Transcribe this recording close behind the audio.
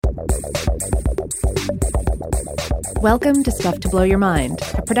Welcome to Stuff to Blow Your Mind,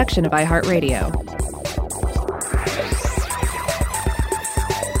 a production of iHeartRadio.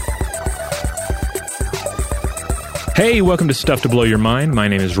 Hey, welcome to Stuff to Blow Your Mind. My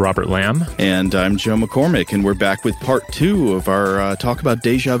name is Robert Lamb. And I'm Joe McCormick, and we're back with part 2 of our talk about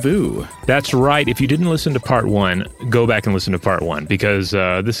Déjà Vu. That's right. If you didn't listen to part 1, go back and listen to part 1, because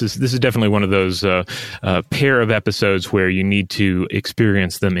this is definitely one of those pair of episodes where you need to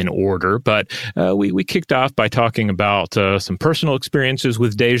experience them in order. But we kicked off by talking about some personal experiences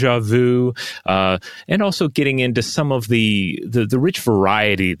with Déjà Vu, and also getting into some of the rich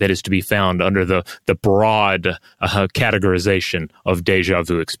variety that is to be found under the broad categorization of déjà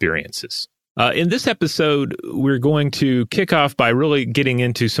vu experiences. In this episode, we're going to kick off by really getting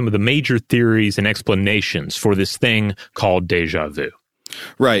into some of the major theories and explanations for this thing called déjà vu.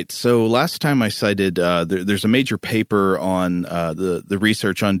 Right. So last time I cited, there's a major paper on the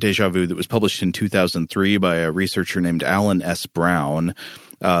research on déjà vu that was published in 2003 by a researcher named Alan S. Brown.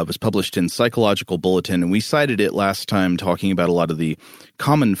 It was published in Psychological Bulletin, and we cited it last time talking about a lot of the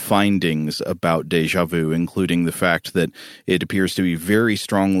common findings about déjà vu, including the fact that it appears to be very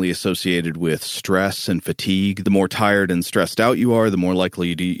strongly associated with stress and fatigue. The more tired and stressed out you are, the more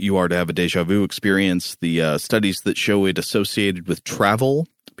likely you are to have a déjà vu experience. The studies that show it associated with travel,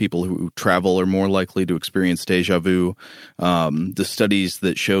 people who travel are more likely to experience déjà vu. The studies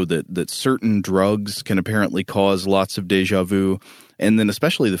that show that certain drugs can apparently cause lots of déjà vu. And then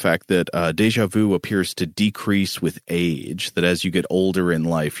especially the fact that déjà vu appears to decrease with age, that as you get older in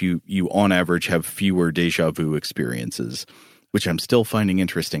life, you on average have fewer déjà vu experiences, which I'm still finding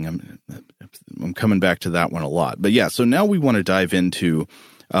interesting. I'm coming back to that one a lot. But yeah, so now we want to dive into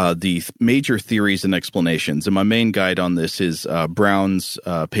the major theories and explanations. And my main guide on this is Brown's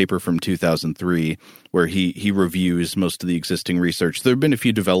paper from 2003, where he reviews most of the existing research. There have been a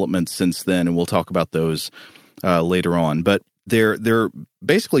few developments since then, and we'll talk about those later on. But there are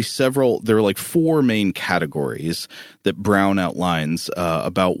basically there are like 4 main categories that Brown outlines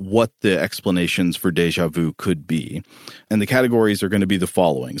about what the explanations for déjà vu could be. And the categories are going to be the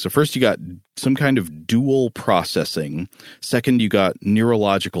following. So first, you got some kind of dual processing. Second, you got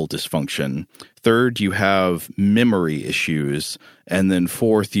neurological dysfunction. Third, you have memory issues. And then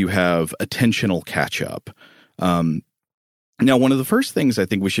fourth, you have attentional catch-up. Now, one of the first things I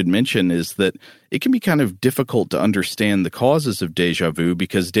think we should mention is that it can be kind of difficult to understand the causes of déjà vu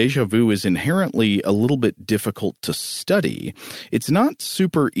because déjà vu is inherently a little bit difficult to study. It's not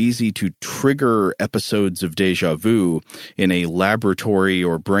super easy to trigger episodes of déjà vu in a laboratory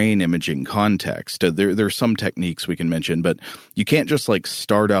or brain imaging context. There are some techniques we can mention, but you can't just like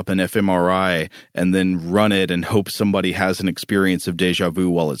start up an fMRI and then run it and hope somebody has an experience of déjà vu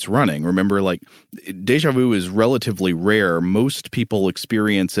while it's running. Remember, like, déjà vu is relatively rare. Most people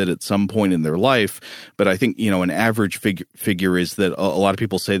experience it at some point in their life, but I think, an average figure is that a lot of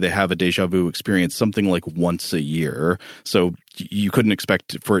people say they have a déjà vu experience something like once a year. So you couldn't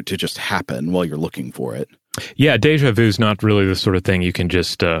expect for it to just happen while you're looking for it. Yeah, déjà vu is not really the sort of thing you can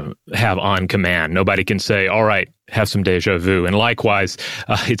just have on command. Nobody can say, all right, have some déjà vu. And likewise,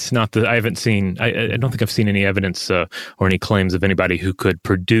 it's not I don't think I've seen any evidence or any claims of anybody who could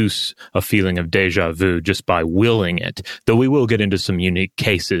produce a feeling of déjà vu just by willing it, though we will get into some unique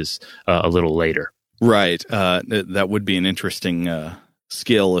cases a little later. Right. That would be an interesting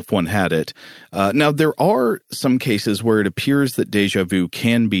skill if one had it. Now, there are some cases where it appears that déjà vu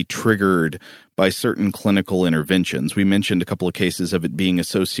can be triggered by certain clinical interventions. We mentioned a couple of cases of it being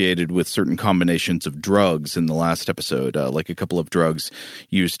associated with certain combinations of drugs in the last episode, like a couple of drugs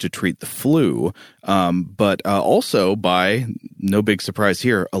used to treat the flu, but also by, no big surprise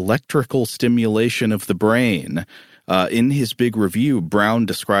here, electrical stimulation of the brain. In his big review, Brown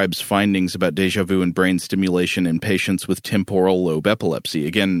describes findings about déjà vu and brain stimulation in patients with temporal lobe epilepsy.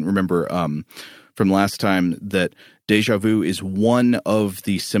 Again, remember from last time that déjà vu is one of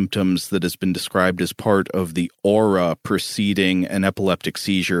the symptoms that has been described as part of the aura preceding an epileptic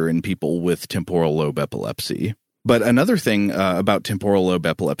seizure in people with temporal lobe epilepsy. But another thing about temporal lobe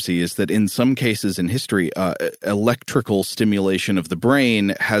epilepsy is that in some cases in history, electrical stimulation of the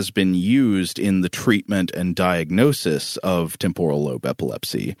brain has been used in the treatment and diagnosis of temporal lobe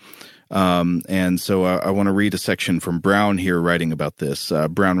epilepsy. And so I want to read a section from Brown here writing about this.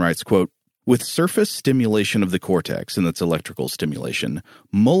 Brown writes, quote, With surface stimulation of the cortex, and that's electrical stimulation,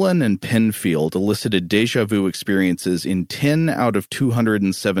 Mullen and Penfield elicited déjà vu experiences in 10 out of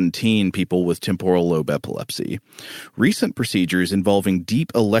 217 people with temporal lobe epilepsy. Recent procedures involving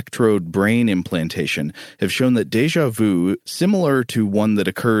deep electrode brain implantation have shown that déjà vu, similar to one that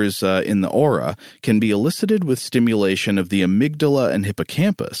occurs in the aura, can be elicited with stimulation of the amygdala and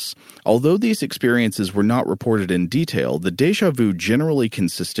hippocampus. Although these experiences were not reported in detail, the déjà vu generally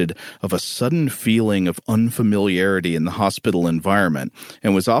consisted of a sudden feeling of unfamiliarity in the hospital environment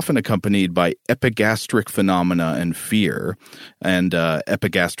and was often accompanied by epigastric phenomena and fear. And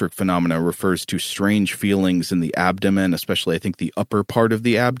epigastric phenomena refers to strange feelings in the abdomen, especially I think the upper part of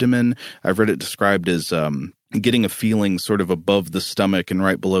the abdomen. I've read it described as getting a feeling sort of above the stomach and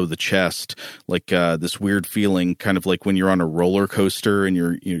right below the chest, like this weird feeling, kind of like when you're on a roller coaster and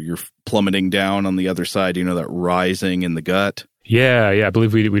you're plummeting down on the other side, that rising in the gut. Yeah, I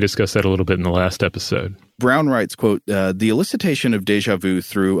believe we discussed that a little bit in the last episode. Brown writes, quote, the elicitation of déjà vu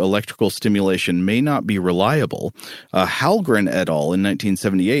through electrical stimulation may not be reliable. Halgren et al. In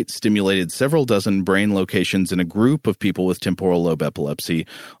 1978 stimulated several dozen brain locations in a group of people with temporal lobe epilepsy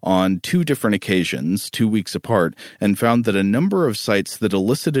on 2 different occasions, 2 weeks apart, and found that a number of sites that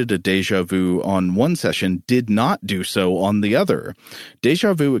elicited a déjà vu on one session did not do so on the other.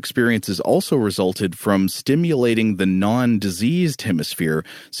 Déjà vu experiences also resulted from stimulating the non-diseased hemisphere,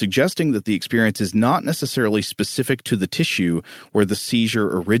 suggesting that the experience is not necessarily specific to the tissue where the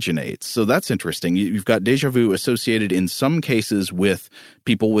seizure originates. So that's interesting. You've got déjà vu associated in some cases with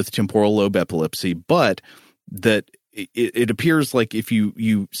people with temporal lobe epilepsy, but that it appears like if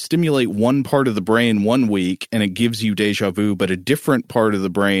you stimulate one part of the brain one week and it gives you déjà vu, but a different part of the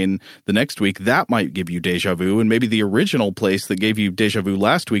brain the next week, that might give you déjà vu, and maybe the original place that gave you déjà vu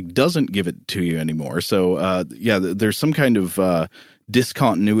last week doesn't give it to you anymore. So, there's some kind of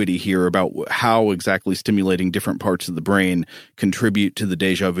discontinuity here about how exactly stimulating different parts of the brain contribute to the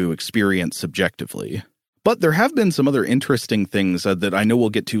déjà vu experience subjectively. But there have been some other interesting things that I know we'll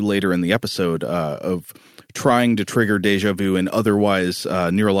get to later in the episode of trying to trigger déjà vu in otherwise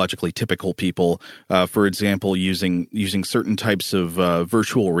neurologically typical people. For example, using certain types of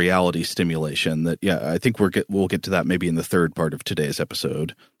virtual reality stimulation. That I think we'll get to that maybe in the third part of today's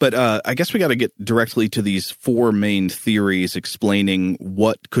episode. But I guess we got to get directly to these 4 main theories explaining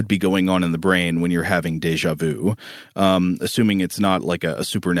what could be going on in the brain when you're having déjà vu, assuming it's not like a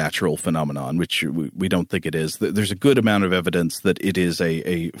supernatural phenomenon, which we don't think it is. There's a good amount of evidence that it is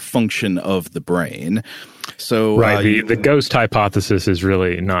a function of the brain. So right, the ghost hypothesis is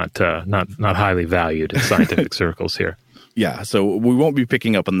really not highly valued in scientific circles here. Yeah, so we won't be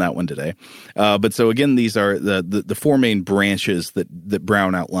picking up on that one today. But so again, these are the 4 main branches that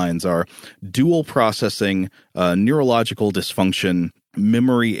Brown outlines are dual processing, neurological dysfunction,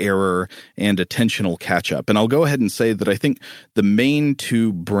 memory error, and attentional catch-up. And I'll go ahead and say that I think the main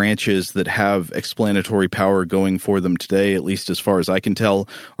 2 branches that have explanatory power going for them today, at least as far as I can tell,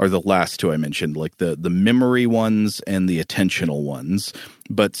 are the last 2 I mentioned, like the memory ones and the attentional ones.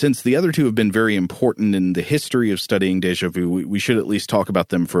 But since the other 2 have been very important in the history of studying déjà vu, we should at least talk about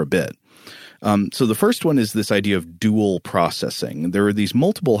them for a bit. So the first one is this idea of dual processing. There are these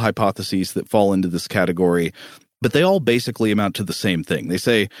multiple hypotheses that fall into this category, but they all basically amount to the same thing. They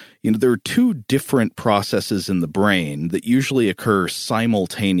say, there are 2 different processes in the brain that usually occur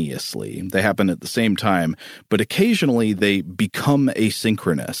simultaneously. They happen at the same time, but occasionally they become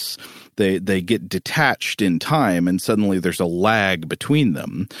asynchronous. They get detached in time, and suddenly there's a lag between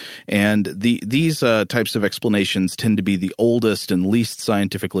them. And these types of explanations tend to be the oldest and least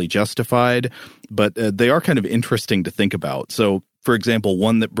scientifically justified, but they are kind of interesting to think about. So, for example,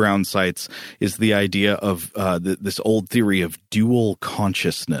 one that Brown cites is the idea of this old theory of dual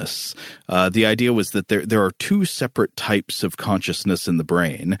consciousness. The idea was that there are 2 separate types of consciousness in the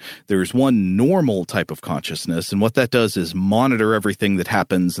brain. There's one normal type of consciousness, and what that does is monitor everything that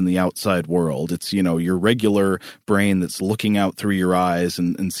happens in the outside world. It's, your regular brain that's looking out through your eyes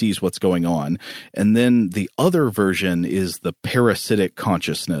and sees what's going on. And then the other version is the parasitic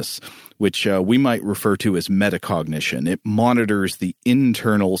consciousness, which we might refer to as metacognition. It monitors the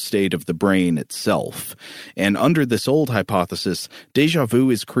internal state of the brain itself. And under this old hypothesis, déjà vu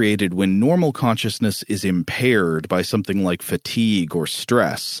is created when normal consciousness is impaired by something like fatigue or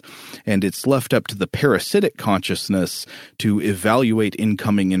stress, and it's left up to the parasitic consciousness to evaluate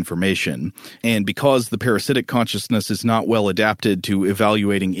incoming information. And because the parasitic consciousness is not well adapted to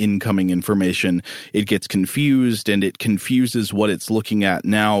evaluating incoming information, it gets confused, and it confuses what it's looking at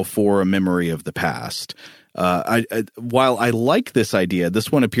now for a memory of the past. While I like this idea,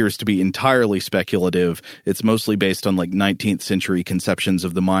 this one appears to be entirely speculative. It's mostly based on like 19th century conceptions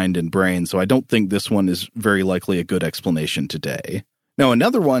of the mind and brain, so I don't think this one is very likely a good explanation today. Now,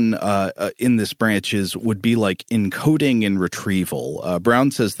 another one in this branch would be like encoding and retrieval. Brown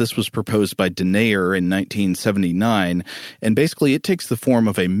says this was proposed by Déjà in 1979, and basically it takes the form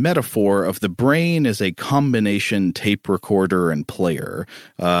of a metaphor of the brain as a combination tape recorder and player.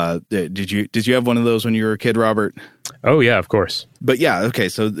 Did you have one of those when you were a kid, Robert? Oh, yeah, of course. But yeah, okay,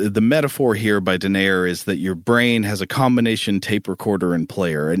 so the metaphor here by Déjà is that your brain has a combination tape recorder and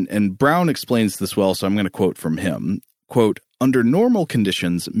player, and Brown explains this well, so I'm going to quote from him. Quote, "Under normal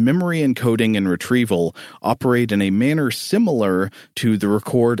conditions, memory encoding and retrieval operate in a manner similar to the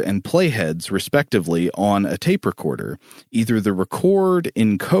record and play heads, respectively, on a tape recorder. Either the record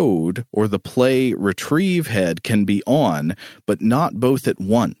encode or the play retrieve head can be on, but not both at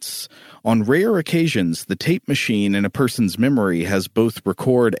once. On rare occasions, the tape machine in a person's memory has both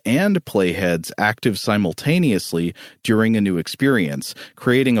record and play heads active simultaneously during a new experience,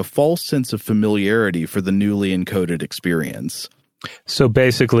 creating a false sense of familiarity for the newly encoded experience." So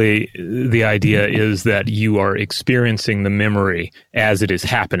basically, the idea is that you are experiencing the memory as it is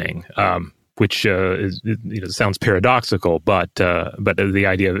happening, which sounds paradoxical, but the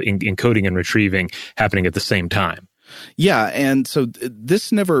idea of encoding and retrieving happening at the same time. Yeah, and so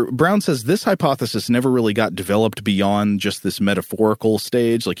Brown says this hypothesis never really got developed beyond just this metaphorical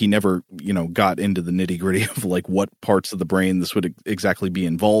stage. Like he never, got into the nitty-gritty of like what parts of the brain this would exactly be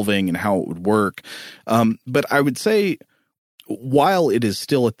involving and how it would work. But I would say, while it is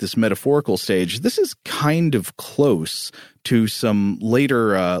still at this metaphorical stage, this is kind of close to some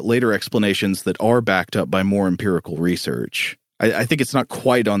later explanations that are backed up by more empirical research. I think it's not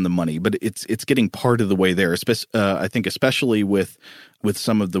quite on the money, but it's getting part of the way there. I think especially with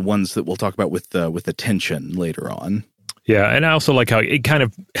some of the ones that we'll talk about with attention later on. Yeah, and I also like how it kind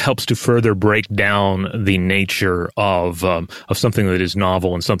of helps to further break down the nature of something that is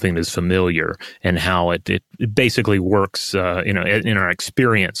novel and something that is familiar, and how it basically works, in our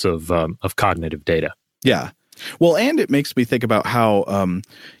experience of cognitive data. Yeah. Well, and it makes me think about how,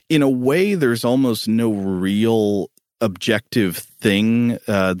 in a way, there's almost no real objective thing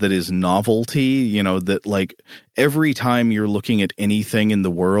that is novelty, that like every time you're looking at anything in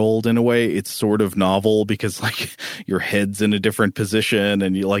the world, in a way, it's sort of novel because like your head's in a different position,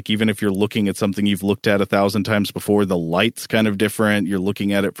 and you like, even if you're looking at something you've looked at 1,000 times before, the light's kind of different. You're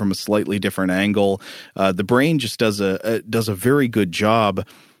looking at it from a slightly different angle. The brain just does a very good job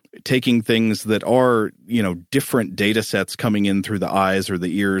taking things that are, different data sets coming in through the eyes or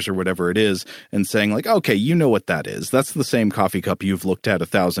the ears or whatever it is, and saying like, okay, you know what that is. That's the same coffee cup you've looked at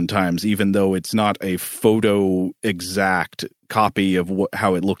 1,000 times, even though it's not a photo exact copy of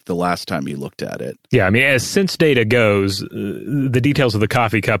how it looked the last time you looked at it. Yeah, I mean, as sense data goes, the details of the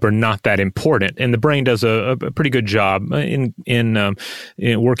coffee cup are not that important, and the brain does a pretty good job in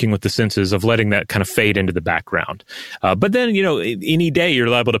working with the senses of letting that kind of fade into the background. But then, any day you're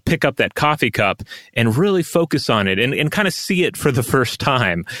liable to pick up that coffee cup and really focus on it and kind of see it for the first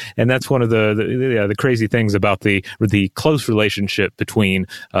time, and that's one of the crazy things about the close relationship between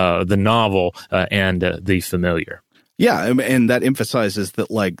the novel and the familiar. Yeah, and that emphasizes that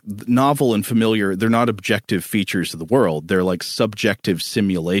like novel and familiar, they're not objective features of the world. They're like subjective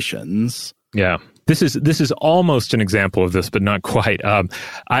simulations. Yeah. This is almost an example of this, but not quite. I've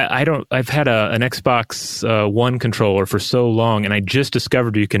had an Xbox One controller for so long, and I just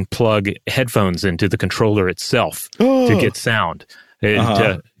discovered you can plug headphones into the controller itself to get sound.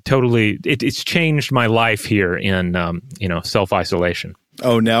 It's changed my life here in self-isolation.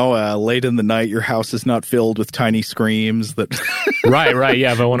 Oh, now late in the night, your house is not filled with tiny screams that. Right.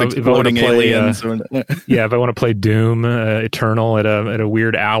 Yeah, if I want to play, if I want to play Doom Eternal at a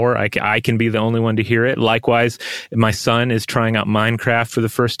weird hour, I can be the only one to hear it. Likewise, my son is trying out Minecraft for the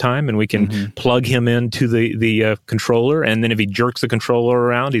first time, and we can plug him into the controller, and then if he jerks the controller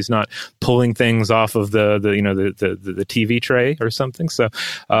around, he's not pulling things off of the TV tray or something. So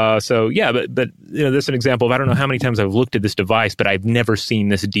yeah, but that's an example of, I don't know how many times I've looked at this device, but I've never seen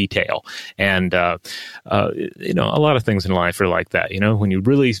this detail. And a lot of things in life are like that. When you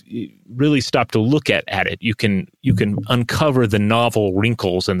really stop to look at it, you can uncover the novel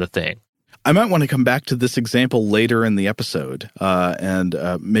wrinkles in the thing. I might want to come back to this example later in the episode, and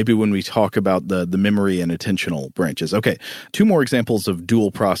maybe when we talk about the memory and attentional branches. Okay, 2 more examples of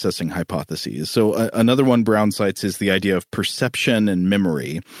dual processing hypotheses. So another one Brown cites is the idea of perception and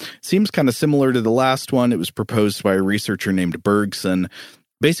memory. Seems kind of similar to the last one. It was proposed by a researcher named Bergson.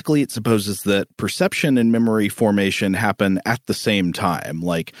 Basically, it supposes that perception and memory formation happen at the same time.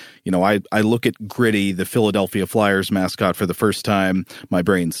 Like, I look at Gritty, the Philadelphia Flyers mascot, for the first time. My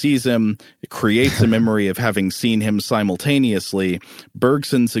brain sees him. It creates a memory of having seen him simultaneously.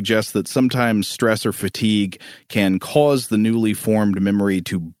 Bergson suggests that sometimes stress or fatigue can cause the newly formed memory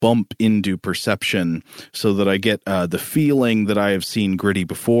to bump into perception so that I get the feeling that I have seen Gritty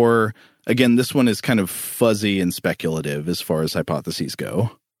before. Again, this one is kind of fuzzy and speculative as far as hypotheses go.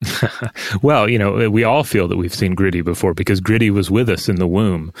 Well, we all feel that we've seen Gritty before because Gritty was with us in the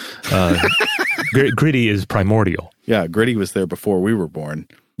womb. Gritty is primordial. Yeah, Gritty was there before we were born.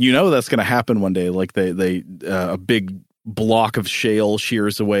 That's going to happen one day. Like a big block of shale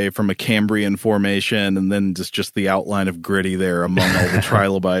shears away from a Cambrian formation, and then just the outline of Gritty there among all the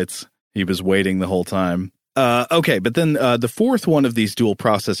trilobites. He was waiting the whole time. Okay, but then the fourth one of these dual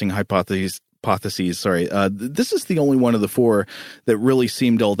processing hypotheses, this is the only one of the four that really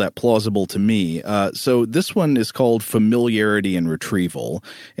seemed all that plausible to me. So this one is called familiarity and retrieval,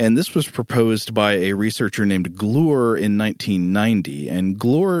 and this was proposed by a researcher named Glure in 1990, and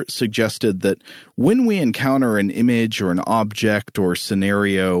Glure suggested that when we encounter an image or an object or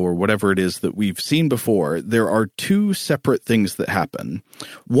scenario or whatever it is that we've seen before, there are two separate things that happen.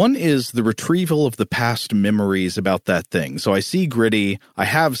 One is the retrieval of the past memories about that thing. So I see Gritty, I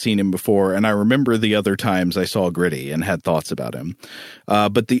have seen him before, and I remember the other times I saw Gritty and had thoughts about him.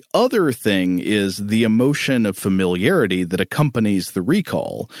 But the other thing is the emotion of familiarity that accompanies the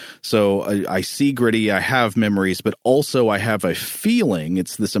recall. So I see Gritty, I have memories, but also I have a feeling,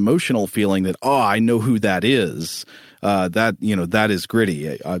 it's this emotional feeling that, I know who that is. That is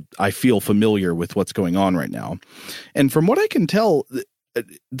Gritty. I feel familiar with what's going on right now. And from what I can tell,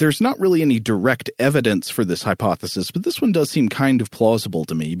 there's not really any direct evidence for this hypothesis, but this one does seem kind of plausible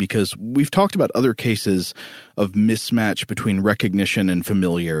to me because we've talked about other cases of mismatch between recognition and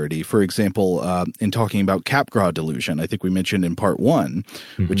familiarity. For example, in talking about Capgras delusion, I think we mentioned in part one,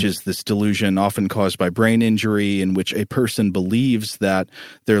 which is this delusion often caused by brain injury in which a person believes that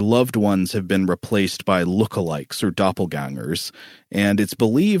their loved ones have been replaced by lookalikes or doppelgangers. And it's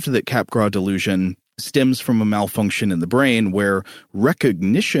believed that Capgras delusion stems from a malfunction in the brain where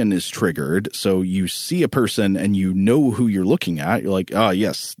recognition is triggered. So you see a person and you know who you're looking at. You're like,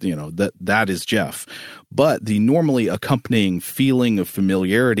 yes, that is Jeff. But the normally accompanying feeling of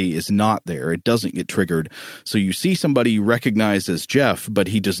familiarity is not there. It doesn't get triggered. So you see somebody you recognize as Jeff, but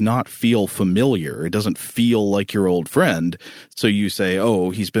he does not feel familiar. It doesn't feel like your old friend. So you say,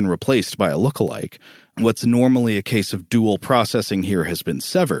 he's been replaced by a lookalike. What's normally a case of dual processing here has been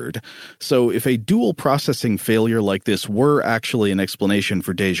severed. So if a dual processing failure like this were actually an explanation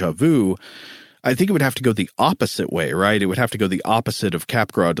for déjà vu, I think it would have to go the opposite way, right? It would have to go the opposite of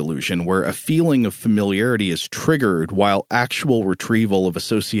Capgras delusion, where a feeling of familiarity is triggered while actual retrieval of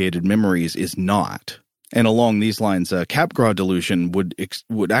associated memories is not. And along these lines, Capgras delusion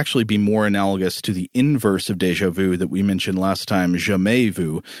would actually be more analogous to the inverse of déjà vu that we mentioned last time, jamais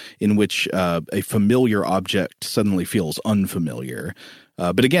vu, in which a familiar object suddenly feels unfamiliar.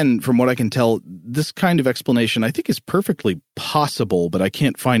 But again, from what I can tell, this kind of explanation I think is perfectly possible, but I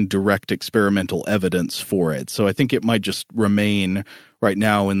can't find direct experimental evidence for it. So I think it might just remain right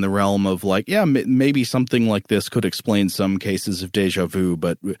now in the realm of maybe something like this could explain some cases of déjà vu,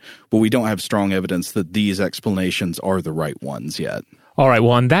 but we don't have strong evidence that these explanations are the right ones yet. All right,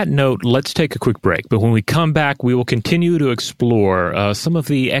 well, on that note, let's take a quick break. But when we come back, we will continue to explore some of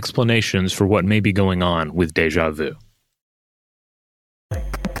the explanations for what may be going on with déjà vu.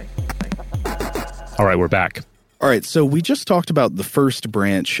 All right, we're back. All right, so we just talked about the first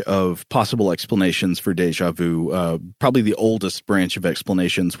branch of possible explanations for déjà vu, probably the oldest branch of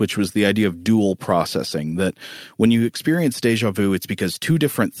explanations, which was the idea of dual processing, that when you experience déjà vu, it's because two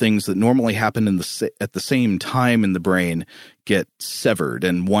different things that normally happen at the same time in the brain get severed,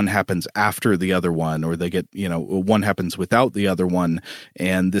 and one happens after the other one, or they get, one happens without the other one,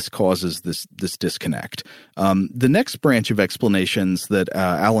 and this causes this disconnect. The next branch of explanations that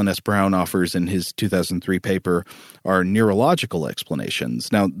Alan S. Brown offers in his 2003 paper are neurological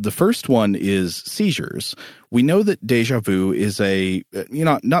explanations. Now, the first one is seizures. We know that déjà vu is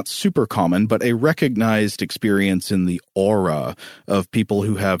not super common, but a recognized experience in the aura of people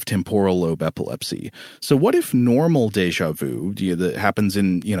who have temporal lobe epilepsy. So what if normal déjà vu, that happens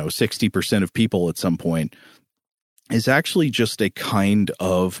in, 60% of people at some point, is actually just a kind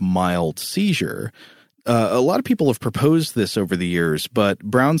of mild seizure? A lot of people have proposed this over the years, but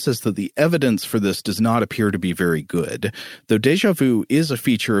Brown says that the evidence for this does not appear to be very good. Though déjà vu is a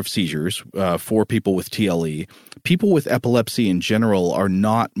feature of seizures for people with TLE, people with epilepsy in general are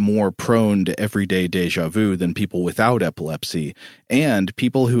not more prone to everyday déjà vu than people without epilepsy, and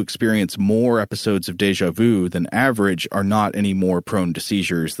people who experience more episodes of déjà vu than average are not any more prone to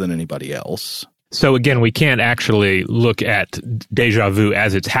seizures than anybody else. So again, we can't actually look at déjà vu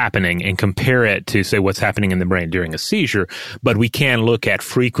as it's happening and compare it to, say, what's happening in the brain during a seizure, but we can look at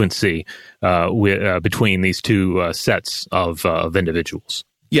frequency between these two sets of individuals.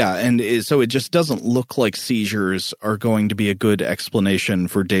 Yeah, and so it just doesn't look like seizures are going to be a good explanation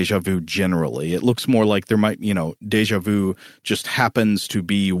for déjà vu generally. It looks more like there might, déjà vu just happens to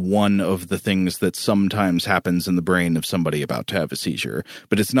be one of the things that sometimes happens in the brain of somebody about to have a seizure,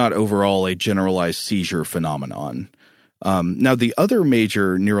 but it's not overall a generalized seizure phenomenon. Now, the other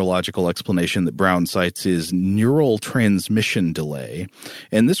major neurological explanation that Brown cites is neural transmission delay,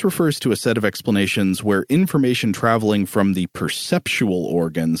 and this refers to a set of explanations where information traveling from the perceptual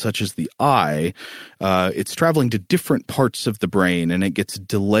organ, such as the eye, it's traveling to different parts of the brain, and it gets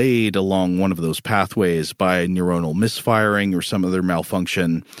delayed along one of those pathways by neuronal misfiring or some other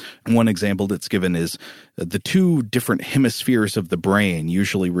malfunction. One example that's given is the two different hemispheres of the brain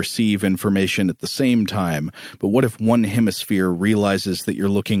usually receive information at the same time, but what if one hemisphere realizes that you're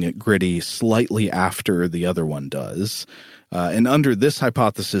looking at Gritty slightly after the other one does? And under this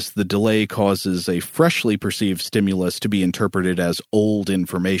hypothesis, the delay causes a freshly perceived stimulus to be interpreted as old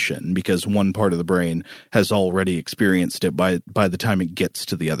information because one part of the brain has already experienced it by the time it gets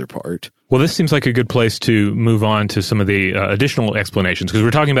to the other part. Well, this seems like a good place to move on to some of the additional explanations, because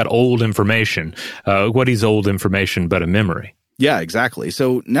we're talking about old information. What is old information but a memory? Yeah, exactly.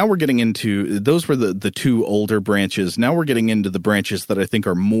 So now we're getting into, those were the two older branches. Now we're getting into the branches that I think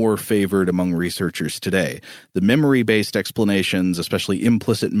are more favored among researchers today. The memory-based explanations, especially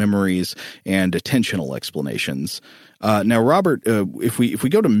implicit memories, and attentional explanations. Now, Robert, if we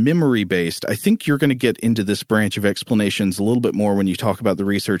go to memory-based, I think you're going to get into this branch of explanations a little bit more when you talk about the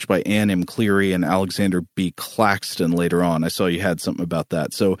research by Ann M. Cleary and Alexander B. Claxton later on. I saw you had something about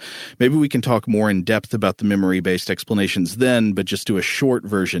that. So maybe we can talk more in depth about the memory-based explanations then, but just do a short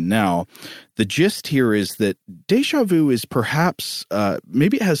version now. The gist here is that déjà vu is perhaps,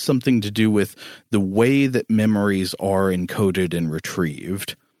 maybe it has something to do with the way that memories are encoded and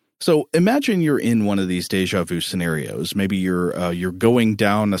retrieved. So imagine you're in one of these déjà vu scenarios. Maybe you're going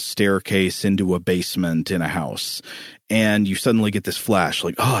down a staircase into a basement in a house, and you suddenly get this flash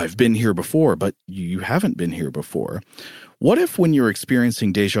like, oh, I've been here before, but you haven't been here before. What if when you're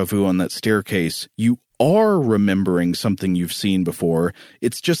experiencing déjà vu on that staircase, you are remembering something you've seen before?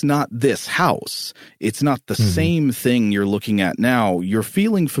 It's just not this house. It's not the same thing you're looking at now. You're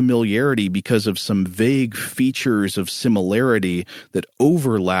feeling familiarity because of some vague features of similarity that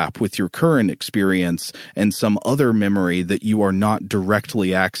overlap with your current experience and some other memory that you are not directly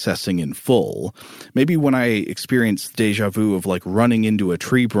accessing in full. Maybe when I experienced déjà vu of like running into a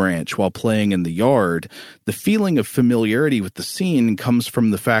tree branch while playing in the yard, the feeling of familiarity with the scene comes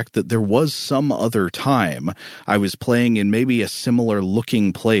from the fact that there was some other time I was playing in maybe a similar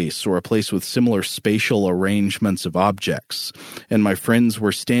looking place or a place with similar spatial arrangements of objects, and my friends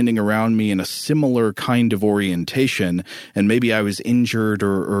were standing around me in a similar kind of orientation, and maybe I was injured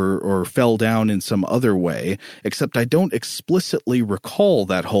or fell down in some other way, except I don't explicitly recall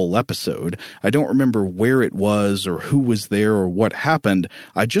that whole episode. I don't remember where it was or who was there or what happened.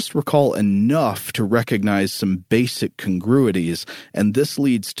 I just recall enough to recognize some basic congruities, and this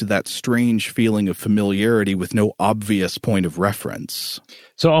leads to that strange feeling of familiarity with no obvious point of reference.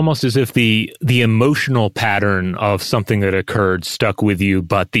 So almost as if the emotional pattern of something that occurred stuck with you,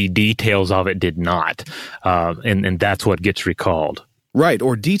 but the details of it did not. And that's what gets recalled. Right,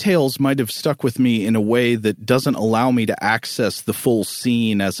 or details might have stuck with me in a way that doesn't allow me to access the full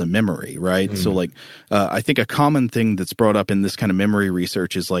scene as a memory, right? So like, I think a common thing that's brought up in this kind of memory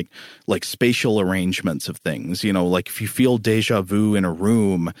research is like spatial arrangements of things. You know, like if you feel déjà vu in a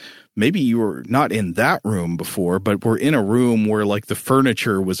room, maybe you were not in that room before, but we're in a room where like the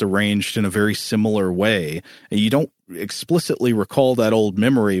furniture was arranged in a very similar way, and you don't explicitly recall that old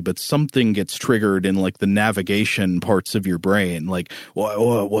memory, but something gets triggered in like the navigation parts of your brain. Like,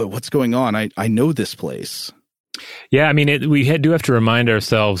 what's going on? I know this place. Yeah, I mean, do have to remind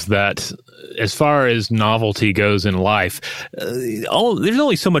ourselves that as far as novelty goes in life, there's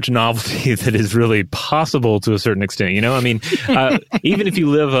only so much novelty that is really possible to a certain extent. I mean, even if you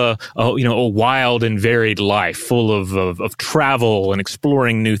live a wild and varied life full of travel and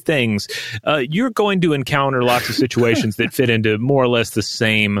exploring new things, you're going to encounter lots of situations that fit into more or less the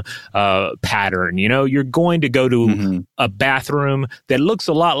same pattern. You're going to go to a bathroom that looks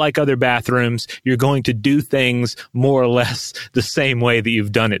a lot like other bathrooms. You're going to do things more or less the same way that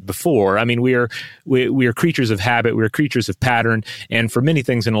you've done it before. I mean, we are creatures of habit. We're creatures of pattern. And for many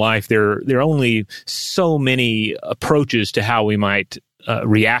things in life, there are only so many approaches to how we might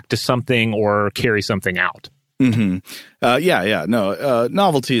react to something or carry something out. Novelty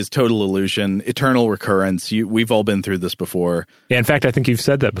is total illusion, eternal recurrence. We've all been through this before. Yeah, in fact, I think you've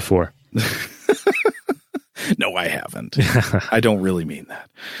said that before. No, I haven't. I don't really mean that.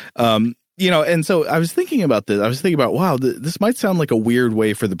 And so I was thinking about this. I was thinking about, wow, this might sound like a weird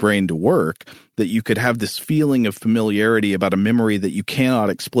way for the brain to work, that you could have this feeling of familiarity about a memory that you cannot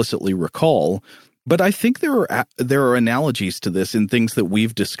explicitly recall. But I think there are analogies to this in things that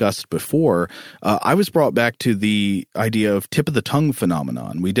we've discussed before. I was brought back to the idea of tip of the tongue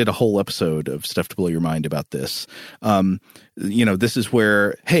phenomenon. We did a whole episode of Stuff to Blow Your Mind about this. This is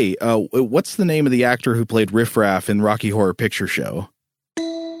where, hey, what's the name of the actor who played Riff Raff in Rocky Horror Picture Show?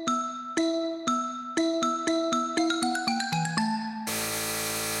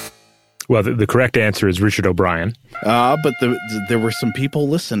 Well, the correct answer is Richard O'Brien. But there were some people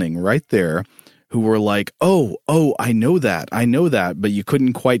listening right there who were like, oh, I know that, but you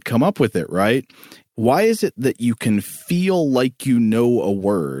couldn't quite come up with it, right? Why is it that you can feel like you know a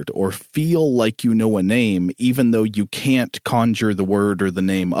word or feel like you know a name, even though you can't conjure the word or the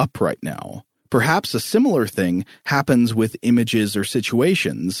name up right now? Perhaps a similar thing happens with images or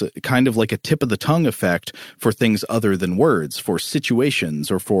situations, kind of like a tip of the tongue effect for things other than words, for situations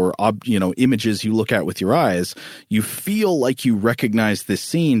or for images you look at with your eyes. You feel like you recognize this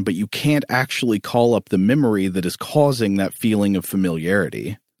scene, but you can't actually call up the memory that is causing that feeling of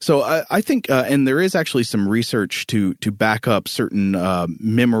familiarity. So I think, and there is actually some research to back up certain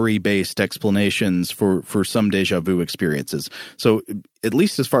memory-based explanations for some déjà vu experiences. So at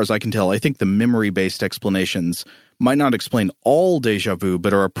least as far as I can tell, I think the memory-based explanations might not explain all déjà vu,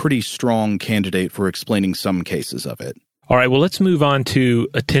 but are a pretty strong candidate for explaining some cases of it. All right, well, let's move on to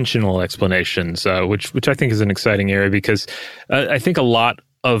attentional explanations, which I think is an exciting area because I think a lot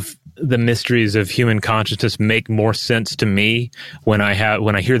of the mysteries of human consciousness make more sense to me when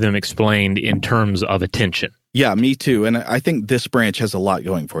I hear them explained in terms of attention. Yeah, me too. And I think this branch has a lot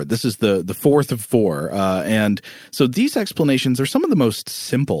going for it. This is the fourth of four. And so these explanations are some of the most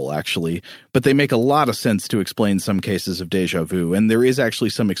simple, actually, but they make a lot of sense to explain some cases of déjà vu. And there is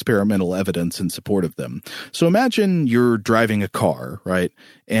actually some experimental evidence in support of them. So imagine you're driving a car, right?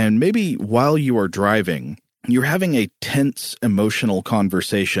 And maybe while you are driving, you're having a tense emotional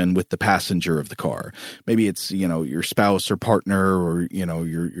conversation with the passenger of the car. Maybe it's, your spouse or partner or,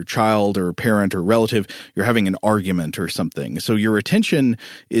 your child or parent or relative. You're having an argument or something. So your attention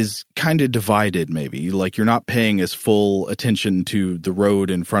is kind of divided, maybe. Like you're not paying as full attention to the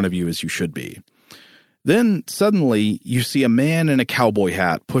road in front of you as you should be. Then suddenly you see a man in a cowboy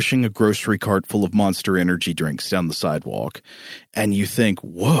hat pushing a grocery cart full of Monster Energy drinks down the sidewalk. And you think,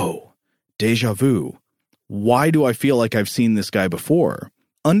 whoa, déjà vu. Why do I feel like I've seen this guy before?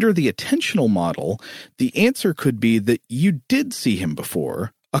 Under the attentional model, the answer could be that you did see him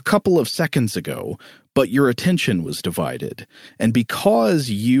before, a couple of seconds ago, but your attention was divided. And because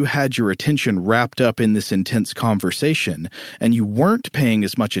you had your attention wrapped up in this intense conversation, and you weren't paying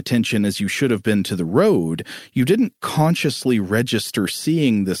as much attention as you should have been to the road, you didn't consciously register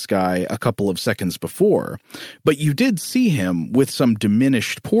seeing this guy a couple of seconds before. But you did see him with some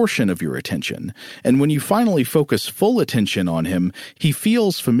diminished portion of your attention. And when you finally focus full attention on him, he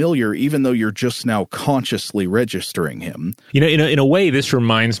feels familiar even though you're just now consciously registering him. In a way, this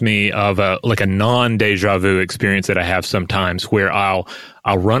reminds me of a non-déjà vu experience that I have sometimes where I'll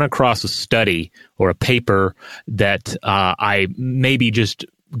run across a study or a paper that I maybe just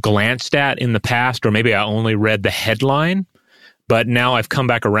glanced at in the past, or maybe I only read the headline, but now I've come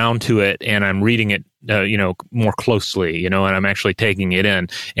back around to it and I'm reading it, more closely, and I'm actually taking it in.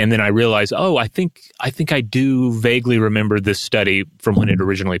 And then I realize, I think I do vaguely remember this study from when it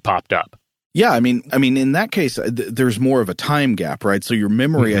originally popped up. Yeah, I mean, in that case, there's more of a time gap, right? So your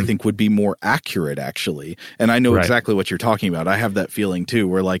memory, I think, would be more accurate, actually. And I know exactly what you're talking about. I have that feeling, too,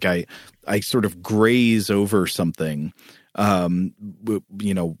 where, like, I sort of graze over something. text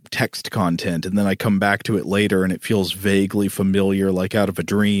content, and then I come back to it later and it feels vaguely familiar, like out of a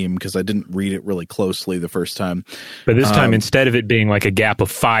dream, because I didn't read it really closely the first time. But this time, instead of it being like a gap of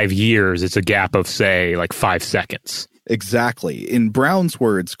 5 years, it's a gap of, say, like 5 seconds. Exactly. In Brown's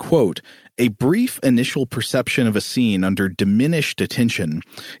words, quote, "A brief initial perception of a scene under diminished attention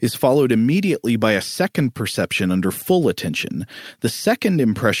is followed immediately by a second perception under full attention. The second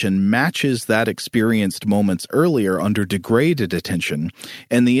impression matches that experienced moments earlier under degraded attention,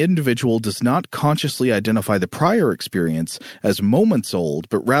 and the individual does not consciously identify the prior experience as moments old,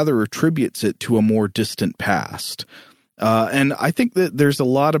 but rather attributes it to a more distant past." And I think that there's a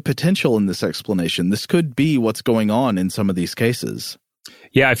lot of potential in this explanation. This could be what's going on in some of these cases.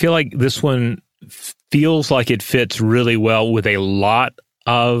 Yeah, I feel like this one feels like it fits really well with a lot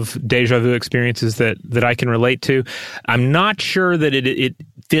of deja vu experiences that I can relate to. I'm not sure that it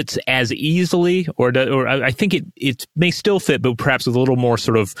fits as easily, or I think it may still fit, but perhaps with a little more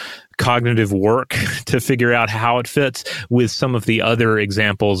sort of cognitive work to figure out how it fits with some of the other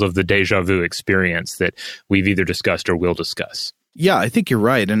examples of the deja vu experience that we've either discussed or will discuss. Yeah, I think you're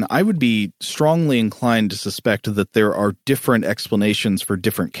right. And I would be strongly inclined to suspect that there are different explanations for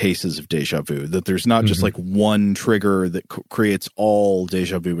different cases of deja vu, that there's not just like one trigger that creates all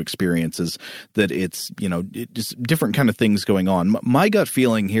deja vu experiences, that it's, just different kind of things going on. My gut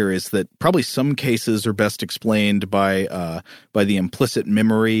feeling here is that probably some cases are best explained by the implicit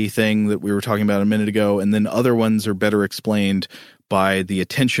memory thing that we were talking about a minute ago, and then other ones are better explained by the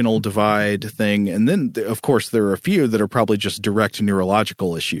attentional divide thing. And then, of course, there are a few that are probably just direct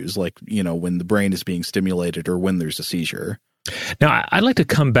neurological issues, like, when the brain is being stimulated or when there's a seizure. Now, I'd like to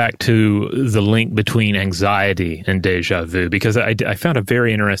come back to the link between anxiety and deja vu, because I found a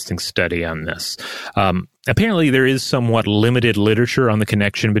very interesting study on this. Apparently, there is somewhat limited literature on the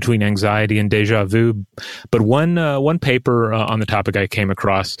connection between anxiety and deja vu, but one paper on the topic I came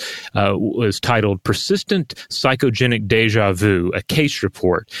across was titled "Persistent Psychogenic Deja Vu: A Case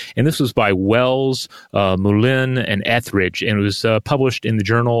Report," and this was by Wells, Moulin, and Etheridge, and it was published in the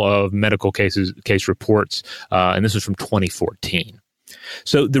Journal of Medical Case Reports, and this was from 2014.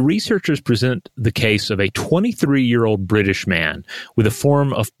 So the researchers present the case of a 23-year-old British man with a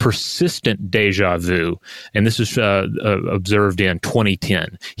form of persistent deja vu, and this was observed in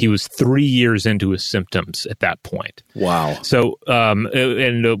 2010. He was 3 years into his symptoms at that point. Wow. So,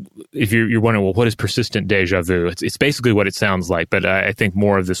 if you're wondering, well, what is persistent deja vu? It's basically what it sounds like, but I think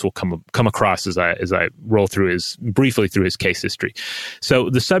more of this will come across as I roll briefly through his case history. So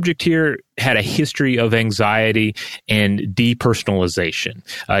the subject here had a history of anxiety and depersonalization.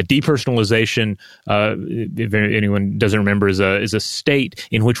 Depersonalization, if anyone doesn't remember, is a state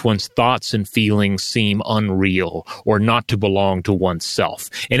in which one's thoughts and feelings seem unreal or not to belong to oneself.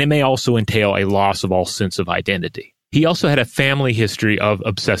 And it may also entail a loss of all sense of identity. He also had a family history of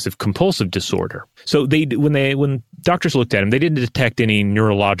obsessive-compulsive disorder. So when doctors looked at him, they didn't detect any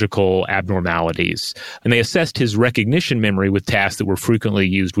neurological abnormalities, and they assessed his recognition memory with tasks that were frequently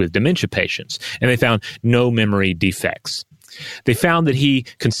used with dementia patients, and they found no memory defects. They found that he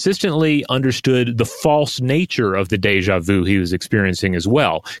consistently understood the false nature of the deja vu he was experiencing as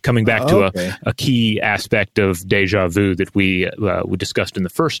well, coming back to a key aspect of deja vu that we discussed in the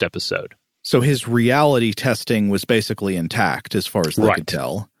first episode. So his reality testing was basically intact as far as they could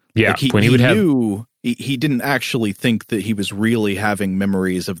tell. Yeah, he didn't actually think that he was really having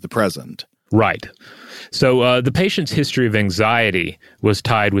memories of the present. Right. So the patient's history of anxiety was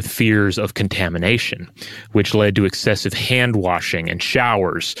tied with fears of contamination, which led to excessive hand washing and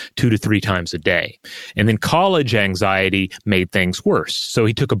showers 2 to 3 times a day. And then college anxiety made things worse, so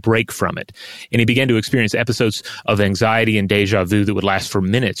he took a break from it. And he began to experience episodes of anxiety and deja vu that would last for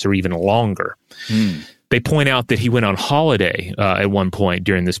minutes or even longer. They point out that he went on holiday at one point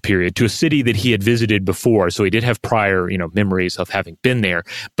during this period to a city that he had visited before. So he did have prior, memories of having been there,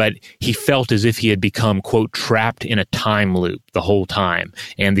 but he felt as if he had become, quote, trapped in a time loop the whole time.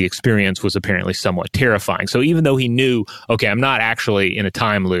 And the experience was apparently somewhat terrifying. So even though he knew, okay, I'm not actually in a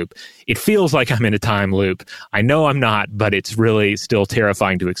time loop, it feels like I'm in a time loop. I know I'm not, but it's really still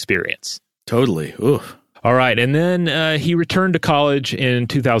terrifying to experience. Totally. Oof. All right. And then he returned to college in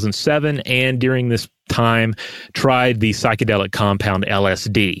 2007, and during this time tried the psychedelic compound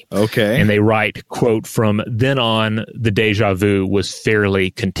LSD. Okay. And they write, quote, "From then on, the deja vu was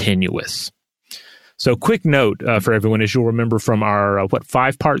fairly continuous." So quick note for everyone, as you'll remember from our,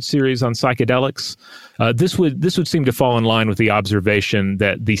 5-part series on psychedelics, this would seem to fall in line with the observation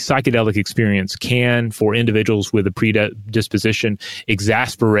that the psychedelic experience can, for individuals with a predisposition,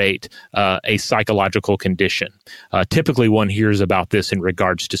 exasperate a psychological condition. Typically, one hears about this in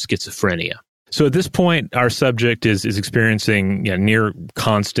regards to schizophrenia. So at this point, our subject is experiencing near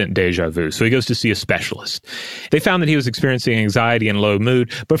constant deja vu. So he goes to see a specialist. They found that he was experiencing anxiety and low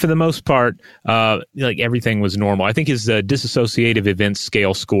mood, but for the most part, everything was normal. I think his dissociative event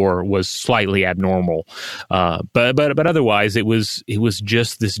scale score was slightly abnormal, but otherwise, it was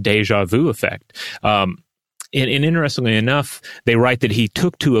just this deja vu effect. And interestingly enough, they write that he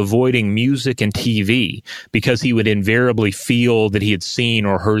took to avoiding music and TV because he would invariably feel that he had seen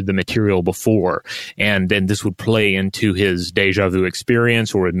or heard the material before. And then this would play into his deja vu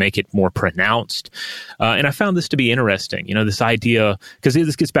experience or would make it more pronounced. And I found this to be interesting, this idea, because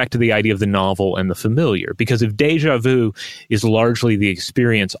this gets back to the idea of the novel and the familiar. Because if deja vu is largely the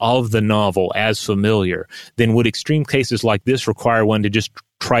experience of the novel as familiar, then would extreme cases like this require one to just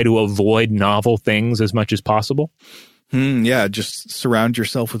try to avoid novel things as much as possible? Yeah, just surround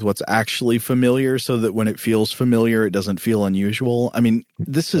yourself with what's actually familiar so that when it feels familiar, it doesn't feel unusual. I mean,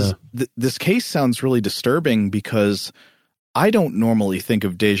 this case sounds really disturbing because I don't normally think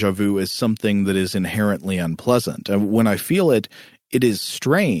of deja vu as something that is inherently unpleasant. When I feel it, it is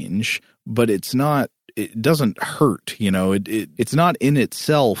strange, but it doesn't hurt, it's not in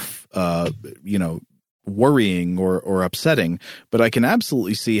itself, worrying or upsetting, but I can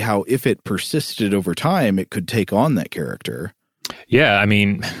absolutely see how if it persisted over time, it could take on that character. Yeah, I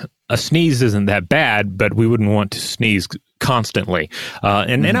mean, a sneeze isn't that bad, but we wouldn't want to sneeze constantly.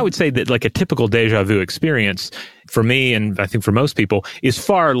 And I would say that like a typical deja vu experience for me, and I think for most people, is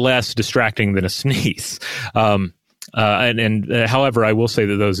far less distracting than a sneeze. However, I will say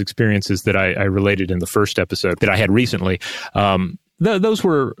that those experiences that I related in the first episode that I had recently, those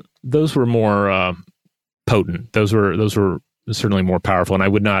were more potent. Those were certainly more powerful,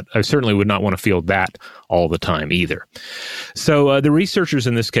 and I certainly would not want to feel that all the time either. So the researchers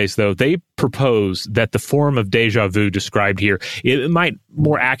in this case, though, they propose that the form of deja vu described here, it might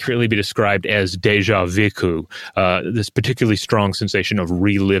more accurately be described as déjà vécu, this particularly strong sensation of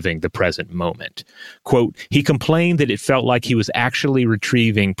reliving the present moment. Quote, he complained that it felt like he was actually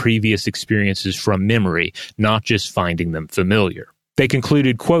retrieving previous experiences from memory, not just finding them familiar. They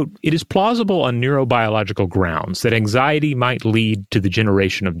concluded, quote, it is plausible on neurobiological grounds that anxiety might lead to the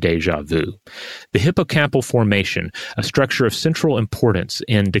generation of déjà vu. The hippocampal formation, a structure of central importance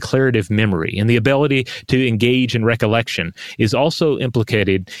in declarative memory and the ability to engage in recollection, is also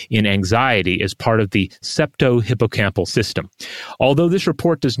implicated in anxiety as part of the septo-hippocampal system. Although this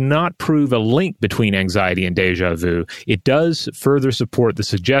report does not prove a link between anxiety and déjà vu, it does further support the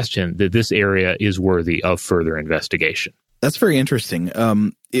suggestion that this area is worthy of further investigation. That's very interesting.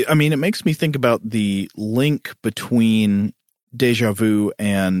 It makes me think about the link between déjà vu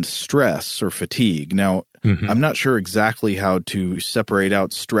and stress or fatigue. Now, I'm not sure exactly how to separate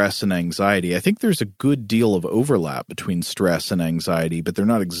out stress and anxiety. I think there's a good deal of overlap between stress and anxiety, but they're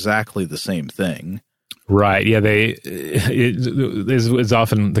not exactly the same thing. Right. Yeah, it's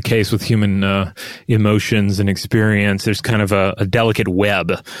often the case with human emotions and experience. There's kind of a delicate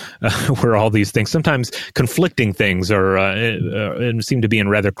web where all these things, sometimes conflicting things, and seem to be in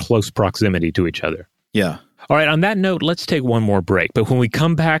rather close proximity to each other. Yeah. All right. On that note, let's take one more break. But when we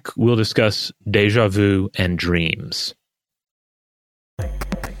come back, we'll discuss déjà vu and dreams.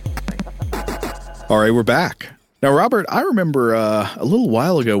 All right, we're back. Now, Robert, I remember a little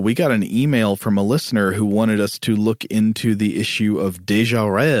while ago, we got an email from a listener who wanted us to look into the issue of Déjà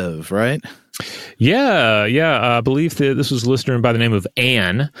Rêve, right? Yeah. I believe that this was a listener by the name of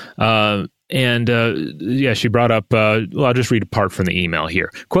Anne. She brought up, I'll just read a part from the email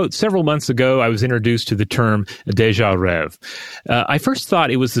here. Quote, several months ago, I was introduced to the term déjà rêve. I first thought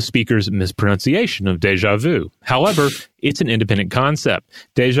it was the speaker's mispronunciation of déjà vu. However, it's an independent concept.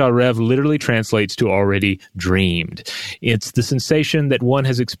 Déjà rêve literally translates to already dreamed. It's the sensation that one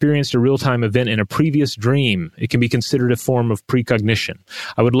has experienced a real-time event in a previous dream. It can be considered a form of precognition.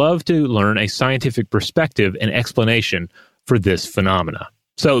 I would love to learn a scientific perspective and explanation for this phenomena.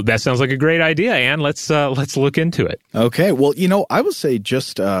 So that sounds like a great idea, Anne. Let's look into it. Okay. Well, I would say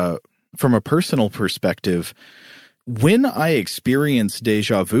just from a personal perspective, when I experience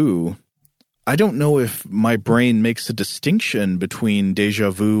déjà vu, I don't know if my brain makes a distinction between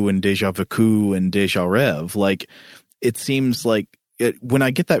déjà vu and déjà vécu and déjà rêve. Like, it seems like when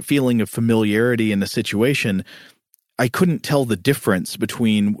I get that feeling of familiarity in a situation, I couldn't tell the difference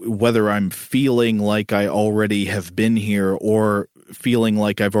between whether I'm feeling like I already have been here or feeling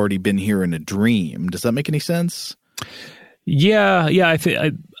like I've already been here in a dream. Does that make any sense? Yeah.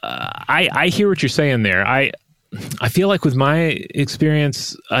 I hear what you're saying there. I feel like with my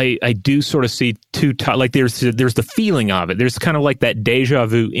experience, I do sort of see like there's the feeling of it. There's kind of like that déjà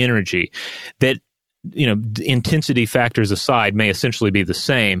vu energy that intensity factors aside, may essentially be the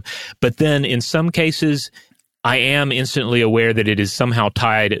same. But then in some cases, I am instantly aware that it is somehow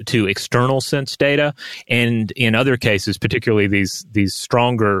tied to external sense data. And in other cases, particularly these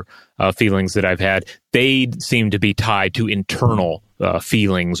stronger feelings that I've had, they seem to be tied to internal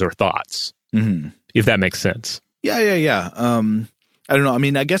feelings or thoughts, if that makes sense. Yeah. I don't know. I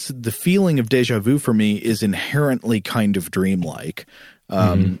mean, I guess the feeling of déjà vu for me is inherently kind of dreamlike.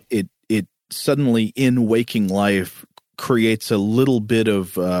 It suddenly in waking life creates a little bit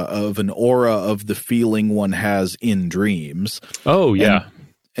of an aura of the feeling one has in dreams. Oh, yeah.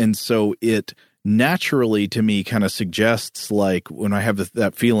 And so it naturally to me kind of suggests, like, when I have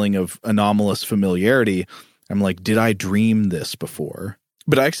that feeling of anomalous familiarity, I'm like, did I dream this before?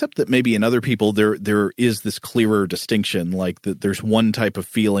 But I accept that maybe in other people there is this clearer distinction, like that there's one type of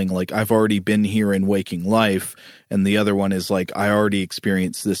feeling like I've already been here in waking life, and the other one is like I already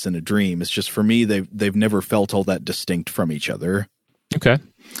experienced this in a dream. It's just for me they've never felt all that distinct from each other. Okay.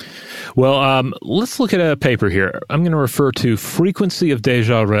 Well, let's look at a paper here. I'm going to refer to Frequency of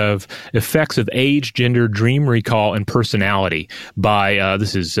Déjà Rêve, Effects of Age, Gender, Dream Recall, and Personality by,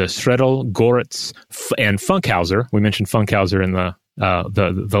 this is Stredel, Goritz, and Funkhauser. We mentioned Funkhauser in the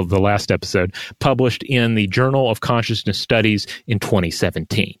last episode, published in the Journal of Consciousness Studies in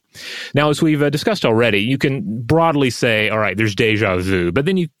 2017. Now, as we've discussed already, you can broadly say, all right, there's déjà vu, but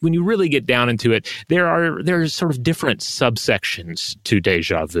then when you really get down into it, there's sort of different subsections to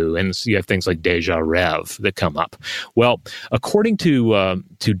déjà vu, and so you have things like déjà rêve that come up. Well, according to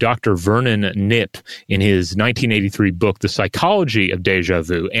Dr. Vernon Knipp in his 1983 book, The Psychology of Déjà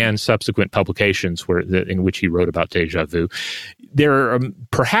Vu, and subsequent publications in which he wrote about déjà vu, there are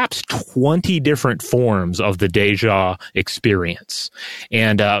perhaps 20 different forms of the déjà experience.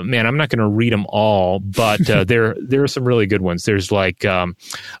 And man, I'm not going to read them all, but there are some really good ones. There's like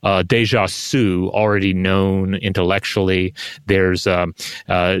déjà su, already known intellectually. There's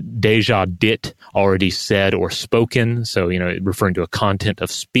déjà dit, already said or spoken, so referring to a content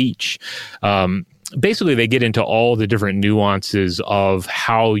of speech. Basically, they get into all the different nuances of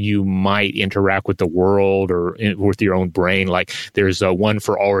how you might interact with the world or with your own brain. Like there's one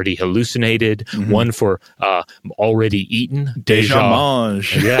for already hallucinated, one for already eaten. Déjà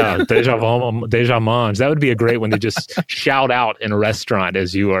mange. Yeah, déjà mange. That would be a great one to just shout out in a restaurant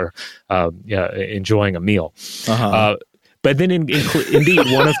as you are enjoying a meal. But then, indeed,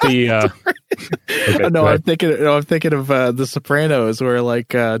 one of the I'm thinking of The Sopranos, where like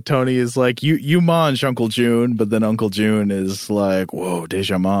Tony is like, "You mange, Uncle June," but then Uncle June is like, "Whoa,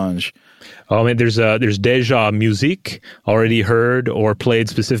 déjà mange." Oh man, there's déjà musique, already heard or played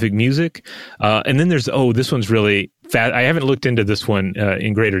specific music, and then there's this one's really fast. I haven't looked into this one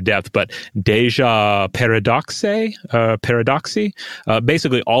in greater depth, but déjà paradoxy,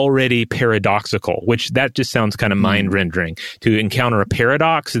 basically already paradoxical, which that just sounds kind of mind rendering to encounter a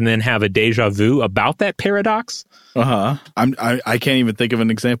paradox and then have a déjà vu about that paradox. I can't even think of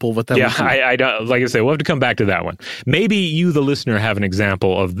an example of what that would be. I don't, like I say, we'll have to come back to that one. Maybe you, the listener, have an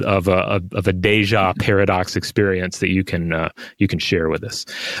example of a déjà paradox experience that you can share with us.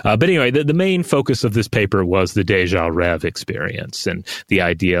 But anyway, the main focus of this paper was the déjà rêve experience and the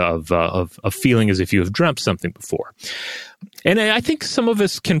idea of feeling as if you have dreamt something before. And I think some of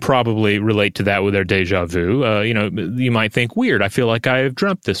us can probably relate to that with our déjà vu. You might think, weird, I feel like I've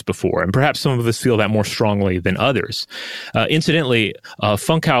dreamt this before. And perhaps some of us feel that more strongly than others. Incidentally,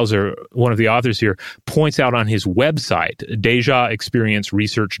 Funkhauser, one of the authors here, points out on his website,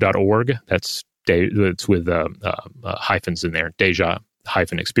 DéjaExperienceResearch.org. That's with hyphens in there,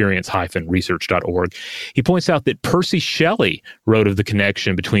 Déjà-experience-research.org. He points out that Percy Shelley wrote of the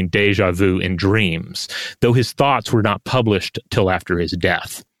connection between déjà vu and dreams, though his thoughts were not published till after his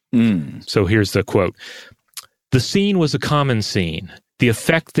death. So here's the quote. "The scene was a common scene. The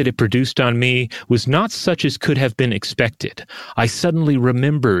effect that it produced on me was not such as could have been expected. I suddenly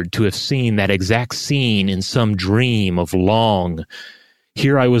remembered to have seen that exact scene in some dream of long.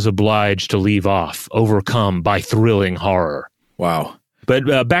 Here I was obliged to leave off, overcome by thrilling horror." Wow.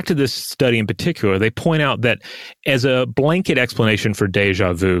 But back to this study in particular, they point out that as a blanket explanation for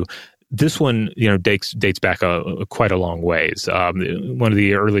déjà vu, this one, dates back quite a long ways. One of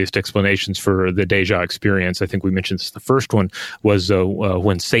the earliest explanations for the déjà experience, I think we mentioned this, the first one was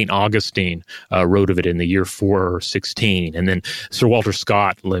when St. Augustine wrote of it in the year 416, and then Sir Walter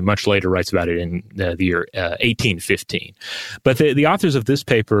Scott much later writes about it in the year 1815. But the authors of this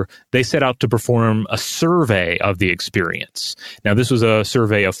paper, they set out to perform a survey of the experience. Now, this was a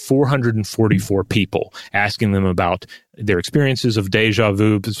survey of 444 people, asking them about their experiences of déjà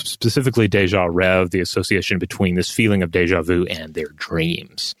vu, specifically déjà rêve, the association between this feeling of déjà vu and their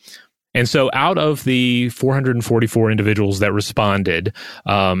dreams. And so out of the 444 individuals that responded,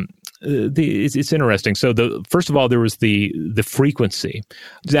 it's interesting. So first of all, there was the frequency.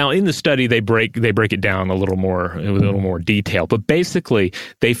 Now in the study, they break it down a little more detail. But basically,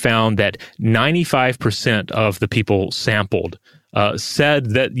 they found that 95% of the people sampled said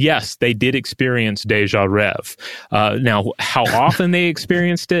that, yes, they did experience déjà rev. Now, how often they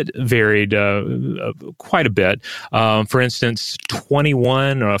experienced it varied quite a bit. For instance,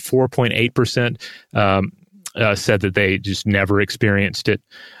 21 or 4.8% said that they just never experienced it.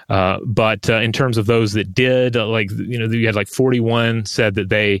 But in terms of those that did, you had 41 said that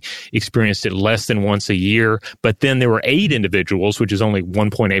they experienced it less than once a year. But then there were 8 individuals, which is only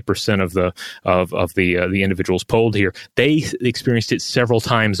 1.8% of the individuals polled here. They experienced it several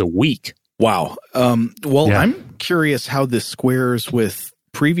times a week. Wow. Yeah. I'm curious how this squares with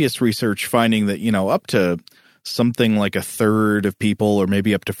previous research finding that, up to something like a third of people, or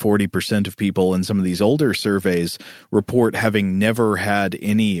maybe up to 40% of people in some of these older surveys report having never had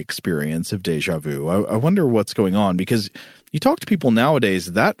any experience of déjà vu. I wonder what's going on, because you talk to people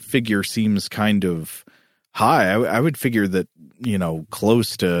nowadays, that figure seems kind of high. I would figure that,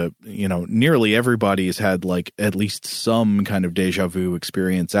 close to, nearly everybody has had at least some kind of déjà vu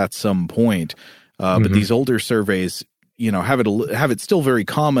experience at some point. But these older surveys, have it still very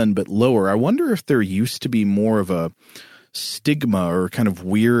common, but lower. I wonder if there used to be more of a stigma or kind of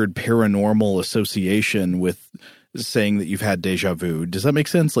weird paranormal association with saying that you've had déjà vu. Does that make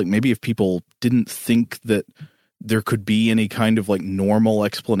sense? Maybe if people didn't think that there could be any kind of normal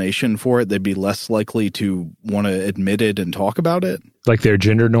explanation for it, they'd be less likely to want to admit it and talk about it. Like their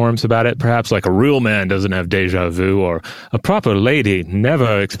gender norms about it, perhaps, like a real man doesn't have déjà vu, or a proper lady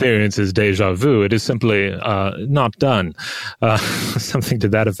never experiences déjà vu. It is simply not done. Something to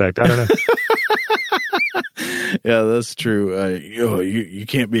that effect. I don't know. Yeah, that's true. You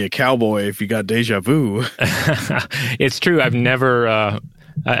can't be a cowboy if you got déjà vu. It's true. I've never...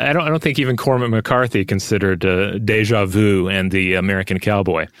 I don't think even Cormac McCarthy considered déjà vu and the American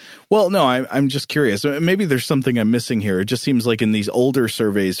cowboy. Well, no, I'm just curious. Maybe there's something I'm missing here. It just seems like in these older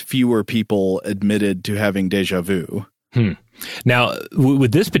surveys, fewer people admitted to having déjà vu. Now,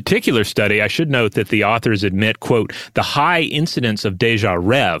 with this particular study, I should note that the authors admit, quote, the high incidence of déjà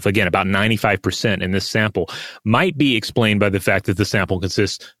rev, again, about 95% in this sample, might be explained by the fact that the sample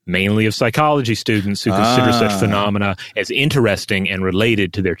consists mainly of psychology students who consider such phenomena as interesting and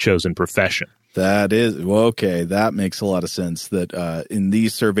related to their chosen profession. That is, okay, that makes a lot of sense, that in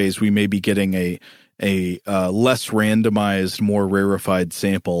these surveys, we may be getting a less randomized, more rarefied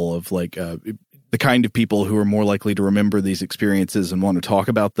sample of the kind of people who are more likely to remember these experiences and want to talk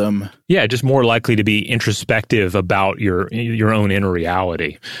about them. Yeah, just more likely to be introspective about your own inner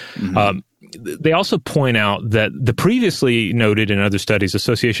reality. They also point out that the previously noted in other studies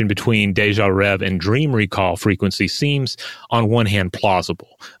association between déjà rev and dream recall frequency seems, on one hand,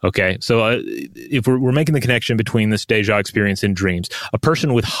 plausible. Okay, so if we're making the connection between this déjà experience and dreams, a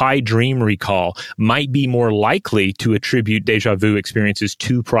person with high dream recall might be more likely to attribute déjà vu experiences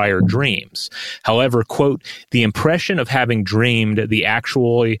to prior dreams. However, quote, the impression of having dreamed the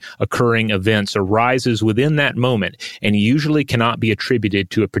actually occurring events arises within that moment and usually cannot be attributed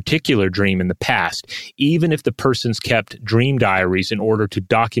to a particular dream in the past, even if the person's kept dream diaries in order to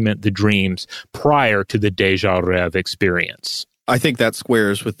document the dreams prior to the déjà rev experience. I think that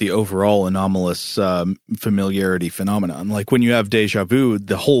squares with the overall anomalous familiarity phenomenon. When you have déjà vu,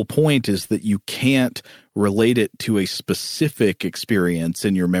 the whole point is that you can't relate it to a specific experience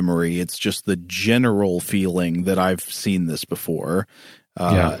in your memory. It's just the general feeling that I've seen this before.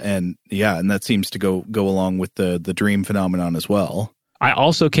 And that seems to go along with the dream phenomenon as well. I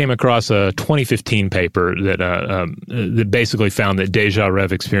also came across a 2015 paper that basically found that déjà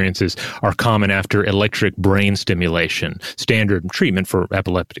rev experiences are common after electric brain stimulation, standard treatment for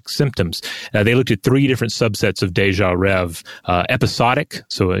epileptic symptoms. They looked at 3 different subsets of déjà rev: episodic,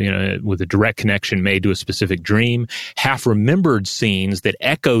 so with a direct connection made to a specific dream; half-remembered scenes that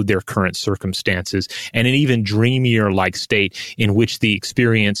echoed their current circumstances; and an even dreamier-like state in which the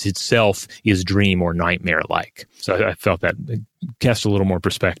experience itself is dream or nightmare-like. So I felt that cast a little more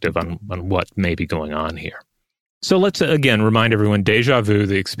perspective on what may be going on here. So let's again remind everyone, déjà vu,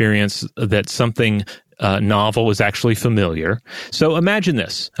 the experience that something novel is actually familiar. So imagine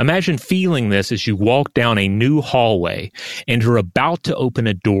this. Imagine feeling this as you walk down a new hallway and you're about to open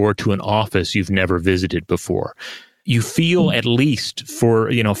a door to an office you've never visited before. You feel, at least for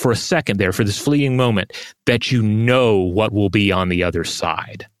a second there, for this fleeting moment, that you know what will be on the other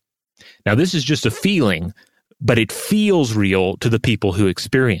side. Now, this is just a feeling, but it feels real to the people who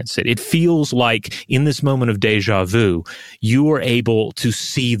experience it. It feels like in this moment of déjà vu, you are able to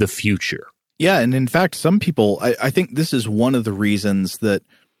see the future. Yeah, and in fact, some people, I think this is one of the reasons that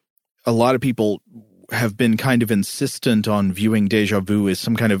a lot of people have been kind of insistent on viewing déjà vu as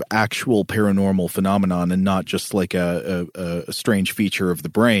some kind of actual paranormal phenomenon and not just like a strange feature of the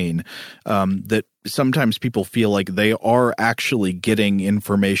brain, that sometimes people feel like they are actually getting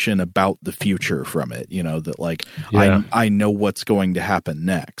information about the future from it, that like, yeah. I know what's going to happen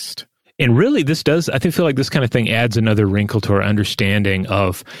next. And really I feel like this kind of thing adds another wrinkle to our understanding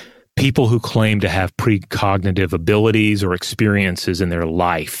of people who claim to have precognitive abilities or experiences in their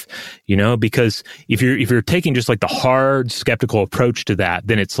life, because if you're taking just like the hard skeptical approach to that,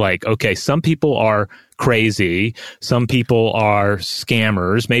 then it's like, okay, some people are crazy, some people are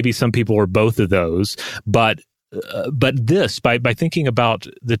scammers, maybe some people are both of those, but this, by thinking about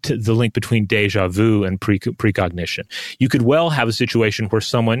the link between déjà vu and precognition, you could well have a situation where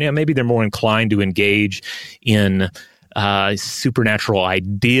someone, maybe they're more inclined to engage in supernatural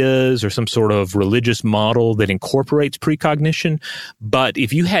ideas or some sort of religious model that incorporates precognition. But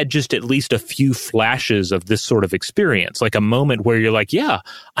if you had just at least a few flashes of this sort of experience, like a moment where you're like, yeah,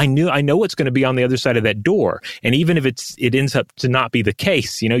 I know what's going to be on the other side of that door. And even if it ends up to not be the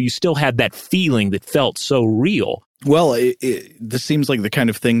case, you still had that feeling that felt so real. Well, this seems like the kind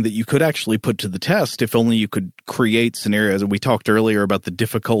of thing that you could actually put to the test if only you could create scenarios. We talked earlier about the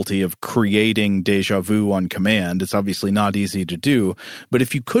difficulty of creating déjà vu on command. It's obviously not easy to do, but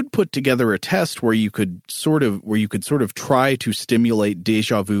if you could put together a test where you could sort of try to stimulate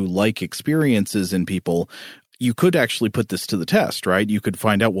déjà vu like experiences in people, you could actually put this to the test, right? You could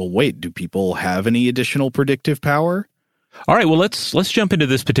find out, well, wait, do people have any additional predictive power? All right, well, let's jump into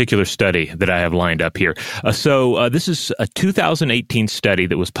this particular study that I have lined up here. So this is a 2018 study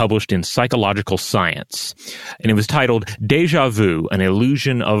that was published in Psychological Science, and it was titled Déjà Vu, an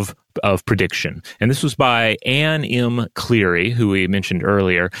Illusion of Prediction. And this was by Anne M. Cleary, who we mentioned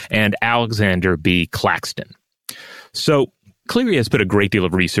earlier, and Alexander B. Claxton. So Cleary has put a great deal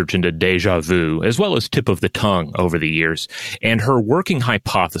of research into déjà vu, as well as tip of the tongue over the years, and her working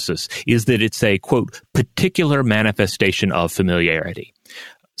hypothesis is that it's a, quote, particular manifestation of familiarity.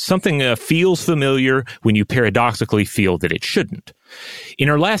 Something feels familiar when you paradoxically feel that it shouldn't. In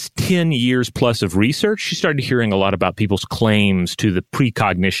her last 10 years plus of research, she started hearing a lot about people's claims to the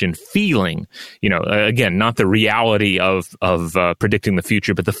precognition feeling. Again, not the reality of predicting the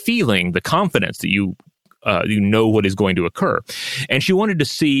future, but the feeling, the confidence that you know what is going to occur. And she wanted to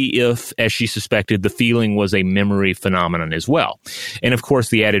see if, as she suspected, the feeling was a memory phenomenon as well. And of course,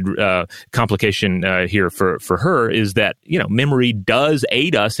 the added complication here for her is that, memory does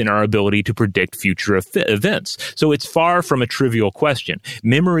aid us in our ability to predict future events. So it's far from a trivial question.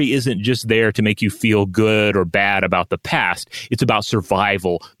 Memory isn't just there to make you feel good or bad about the past. It's about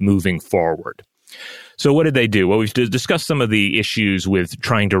survival moving forward. So what did they do? Well, we've discussed some of the issues with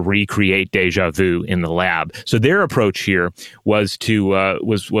trying to recreate déjà vu in the lab. So their approach here was to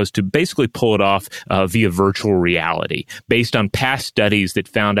basically pull it off via virtual reality, based on past studies that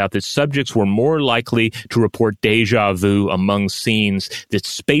found out that subjects were more likely to report déjà vu among scenes that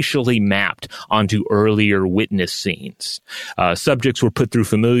spatially mapped onto earlier witness scenes. Subjects were put through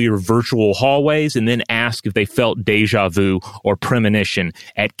familiar virtual hallways and then asked if they felt déjà vu or premonition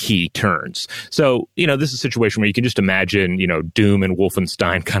at key turns. So, this is a situation where you can just imagine, Doom and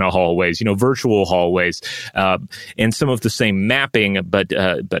Wolfenstein kind of hallways, virtual hallways, and some of the same mapping, but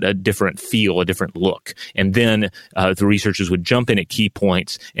a different feel, a different look. And then the researchers would jump in at key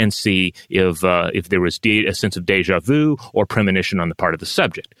points and see if there was a sense of déjà vu or premonition on the part of the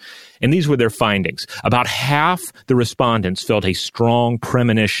subject. And these were their findings. About half the respondents felt a strong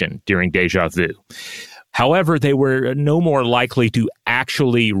premonition during déjà vu. However, they were no more likely to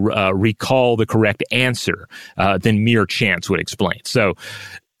actually recall the correct answer than mere chance would explain. So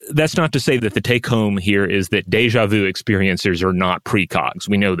that's not to say that the take-home here is that déjà vu experiencers are not precogs.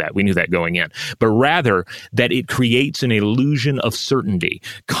 We know that. We knew that going in. But rather that it creates an illusion of certainty,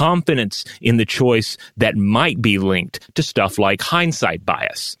 confidence in the choice that might be linked to stuff like hindsight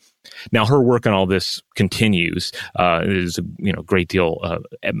bias. Now, her work on all this continues. There's a great deal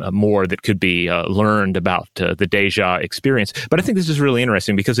more that could be learned about the Déjà experience. But I think this is really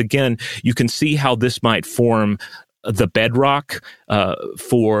interesting because, again, you can see how this might form the bedrock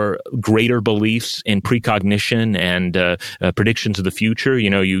for greater beliefs in precognition and predictions of the future.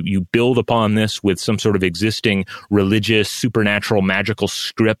 You build upon this with some sort of existing religious, supernatural, magical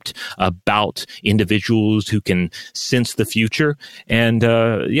script about individuals who can sense the future. And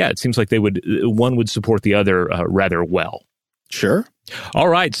it seems like one would support the other rather well. Sure. All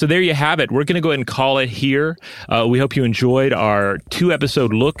right, so there you have it. We're going to go ahead and call it here. We hope you enjoyed our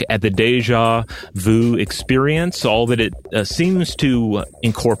 2-episode look at the Déjà Vu experience, all that it seems to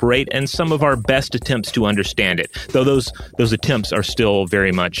incorporate, and some of our best attempts to understand it. Though those attempts are still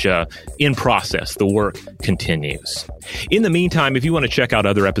very much in process. The work continues. In the meantime, if you want to check out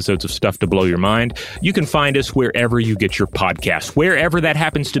other episodes of Stuff to Blow Your Mind, you can find us wherever you get your podcasts. Wherever that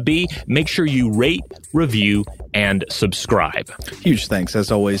happens to be, make sure you rate, review, and subscribe. Huge thanks,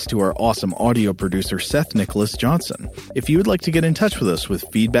 as always, to our awesome audio producer, Seth Nicholas Johnson. If you would like to get in touch with us with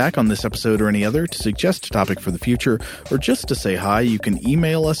feedback on this episode or any other, to suggest a topic for the future, or just to say hi, you can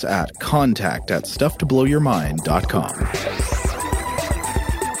email us at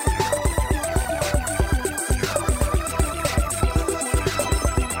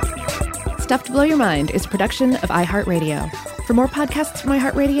Stuff to Blow Your Mind is a production of iHeartRadio. For more podcasts from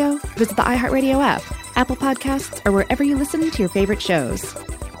iHeartRadio, visit the iHeartRadio app, Apple Podcasts, or wherever you listen to your favorite shows.